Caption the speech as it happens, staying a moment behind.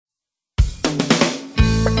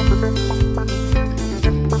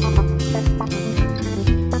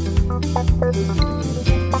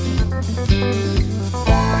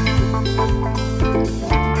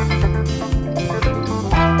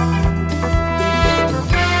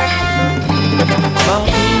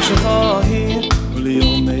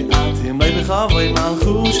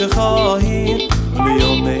שחוהי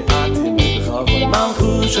ליומי עתים בחבוי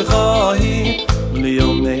מלכו שחוהי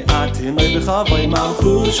ליומי עתים בחבוי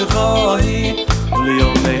מלכו שחוהי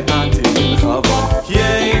ליומי עתים בחבוי כי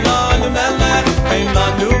אין לנו מלך אין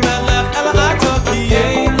לנו מלך אלא אתה כי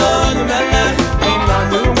אין לנו מלך אין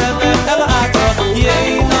לנו מלך אלא אתה כי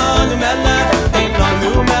אין לנו מלך אין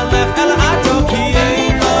לנו מלך אלא אתה כי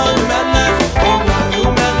אין לנו מלך אין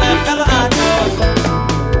לנו מלך אלא אתה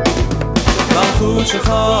מלכו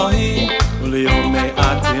שחוהי וליומי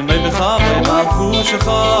עתים בחבוי מלכו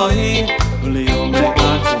שחוהי וליומי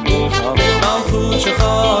עתים בחבוי מלכו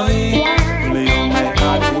שחוהי וליומי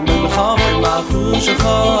עתים בחבוי מלכו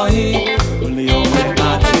שחוהי